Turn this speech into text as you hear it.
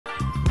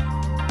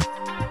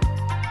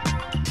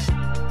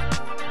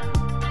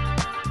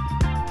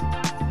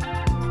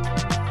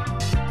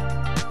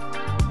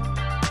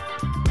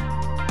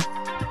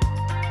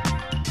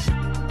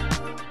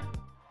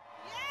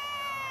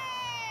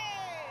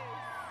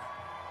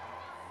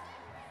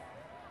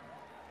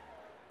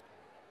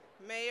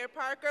Mayor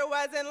Parker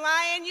wasn't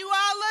lying. You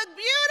all look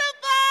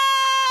beautiful!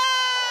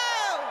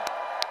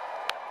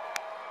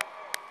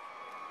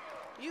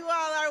 You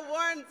all are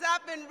warmed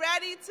up and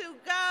ready to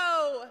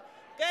go.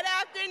 Good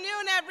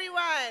afternoon,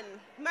 everyone.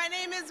 My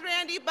name is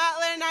Randy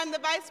Butler, and I'm the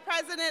Vice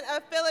President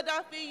of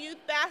Philadelphia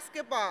Youth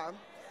Basketball.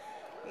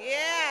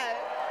 Yeah.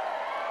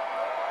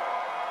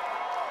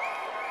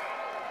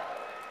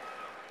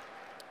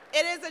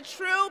 It is a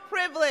true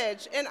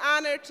privilege and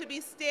honor to be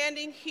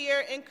standing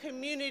here in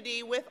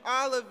community with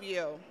all of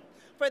you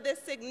for this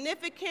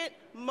significant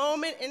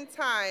moment in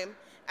time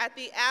at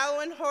the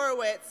Alwyn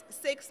Horowitz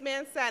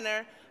Six-Man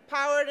Center,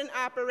 powered and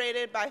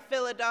operated by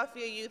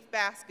Philadelphia Youth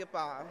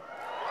Basketball.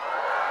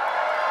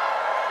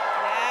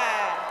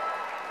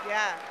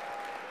 Yeah.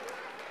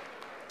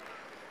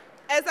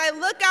 As I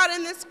look out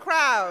in this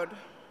crowd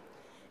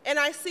and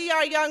I see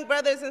our young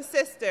brothers and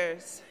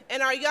sisters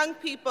and our young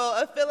people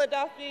of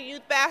Philadelphia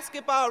Youth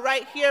Basketball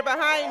right here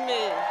behind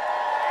me.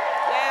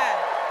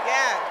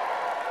 Yeah.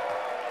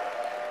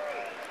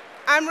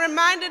 I'm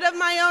reminded of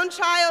my own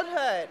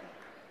childhood.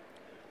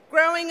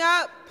 Growing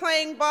up,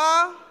 playing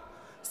ball,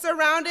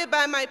 surrounded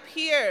by my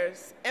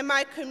peers and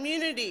my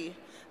community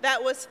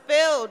that was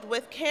filled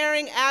with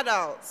caring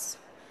adults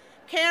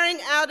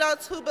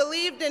who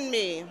believed in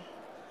me,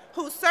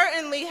 who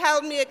certainly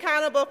held me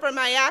accountable for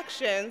my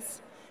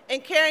actions,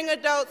 and caring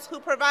adults who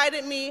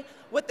provided me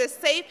with a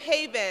safe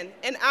haven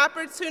and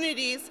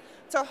opportunities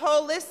to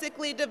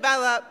holistically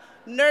develop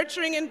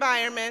nurturing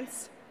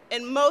environments,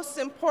 and most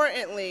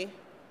importantly,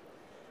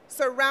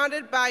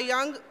 surrounded by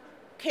young,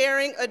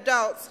 caring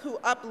adults who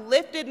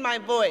uplifted my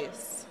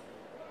voice.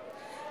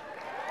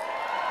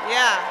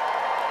 Yeah.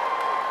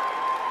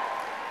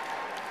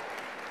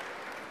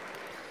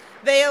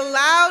 They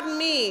allowed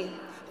me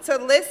to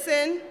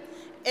listen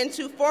and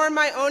to form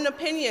my own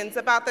opinions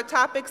about the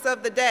topics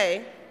of the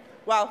day,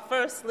 while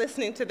first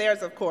listening to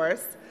theirs, of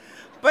course,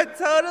 but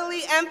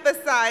totally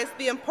emphasized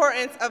the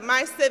importance of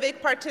my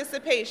civic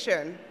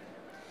participation.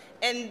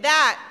 And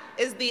that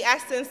is the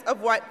essence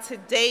of what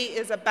today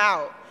is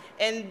about.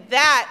 And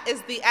that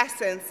is the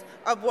essence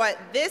of what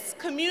this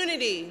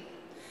community,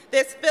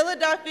 this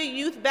Philadelphia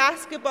Youth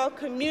Basketball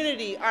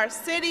community, our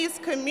city's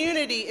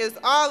community, is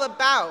all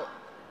about.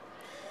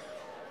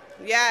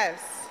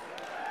 Yes.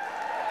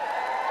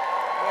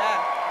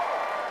 Yeah.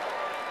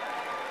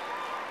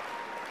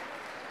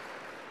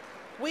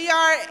 We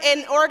are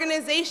an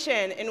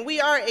organization and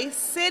we are a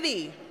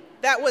city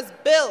that was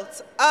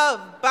built of,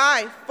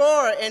 by,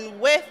 for,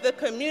 and with the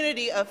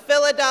community of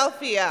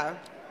Philadelphia.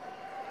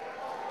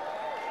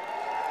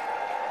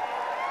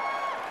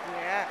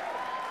 Yeah.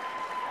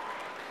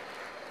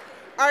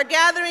 Our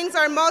gatherings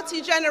are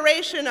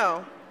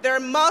multi-generational, they're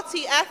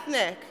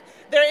multi-ethnic,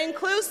 they're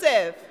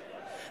inclusive,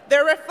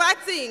 they're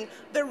reflecting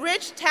the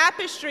rich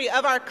tapestry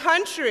of our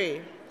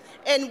country.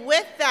 And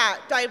with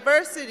that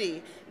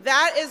diversity,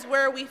 that is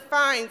where we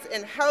find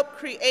and help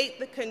create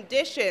the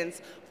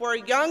conditions for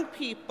young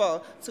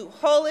people to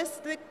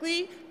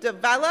holistically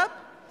develop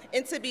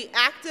and to be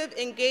active,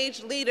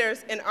 engaged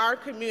leaders in our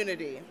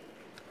community.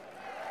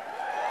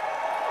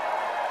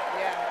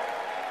 Yeah.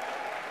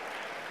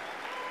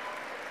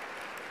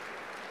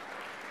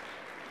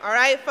 All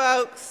right,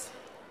 folks,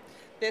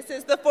 this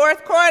is the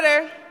fourth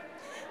quarter.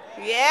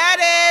 Yeah,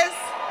 it is.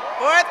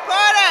 Fourth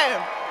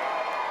quarter.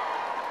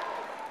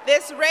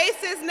 This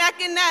race is neck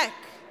and neck.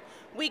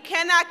 We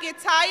cannot get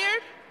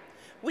tired.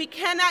 We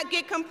cannot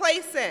get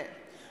complacent.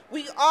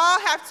 We all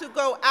have to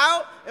go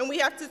out and we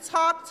have to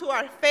talk to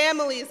our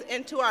families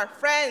and to our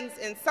friends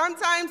and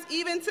sometimes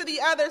even to the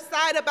other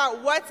side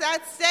about what's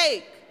at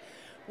stake.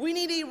 We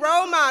need a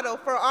role model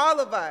for all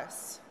of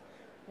us.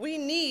 We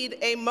need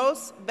a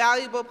most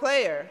valuable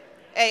player,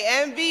 a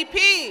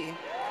MVP.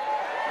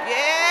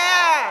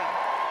 Yeah.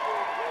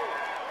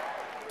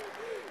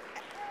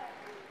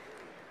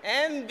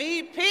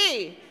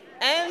 MVP,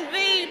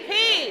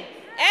 MVP,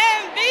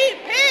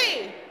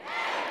 MVP.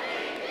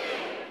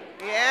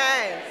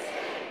 Yes.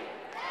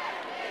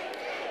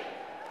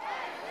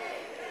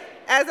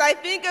 As I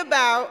think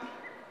about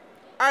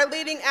our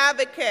leading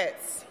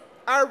advocates,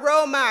 our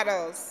role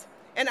models,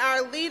 and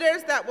our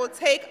leaders that will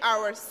take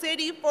our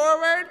city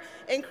forward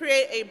and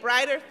create a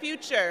brighter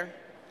future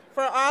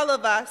for all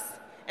of us,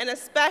 and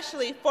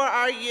especially for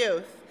our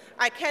youth,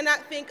 I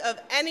cannot think of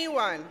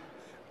anyone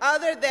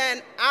other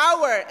than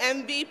our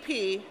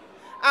MVP,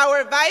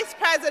 our Vice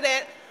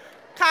President,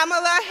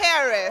 Kamala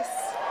Harris.